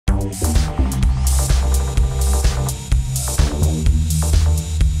Hi,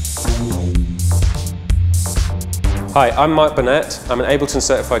 I'm Mark Burnett. I'm an Ableton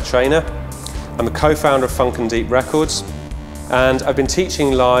Certified Trainer. I'm a co-founder of Funk and Deep Records, and I've been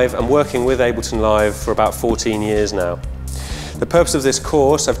teaching live and working with Ableton Live for about 14 years now. The purpose of this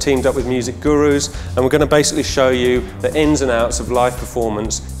course, I've teamed up with MusicGurus, and we're going to basically show you the ins and outs of live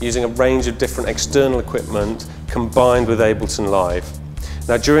performance using a range of different external equipment combined with Ableton Live.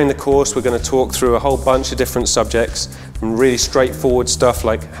 Now, during the course, we're going to talk through a whole bunch of different subjects, from really straightforward stuff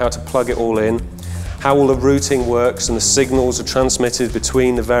like how to plug it all in, how all the routing works and the signals are transmitted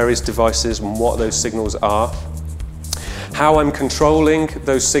between the various devices and what those signals are, how I'm controlling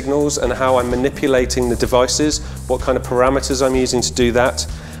those signals and how I'm manipulating the devices, what kind of parameters I'm using to do that,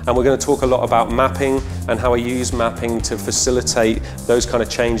 and we're going to talk a lot about mapping and how I use mapping to facilitate those kind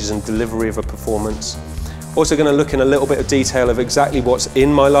of changes in delivery of a performance. Also going to look in a little bit of detail of exactly what's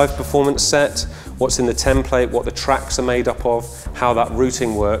in my live performance set, what's in the template, what the tracks are made up of, how that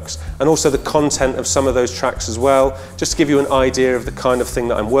routing works, and also the content of some of those tracks as well, just to give you an idea of the kind of thing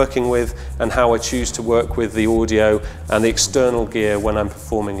that I'm working with and how I choose to work with the audio and the external gear when I'm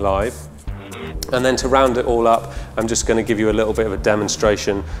performing live. And then to round it all up, I'm just going to give you a little bit of a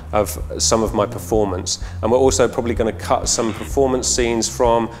demonstration of some of my performance. And we're also probably going to cut some performance scenes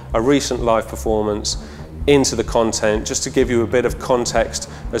from a recent live performance into the content, just to give you a bit of context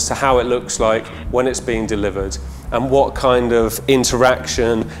as to how it looks like when it's being delivered and what kind of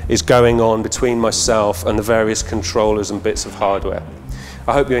interaction is going on between myself and the various controllers and bits of hardware.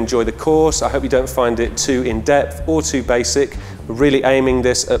 I hope you enjoy the course. I hope you don't find it too in-depth or too basic. We're really aiming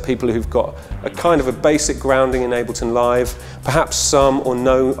this at people who've got a kind of a basic grounding in Ableton Live, perhaps some or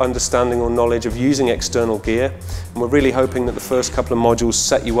no understanding or knowledge of using external gear. And we're really hoping that the first couple of modules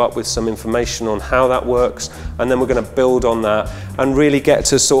set you up with some information on how that works, and then we're going to build on that and really get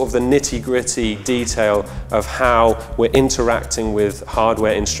to sort of the nitty-gritty detail of how we're interacting with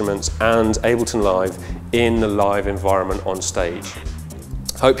hardware instruments and Ableton Live in the live environment on stage.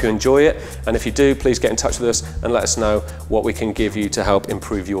 Hope you enjoy it, and if you do, please get in touch with us and let us know what we can give you to help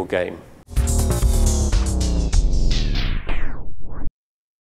improve your game.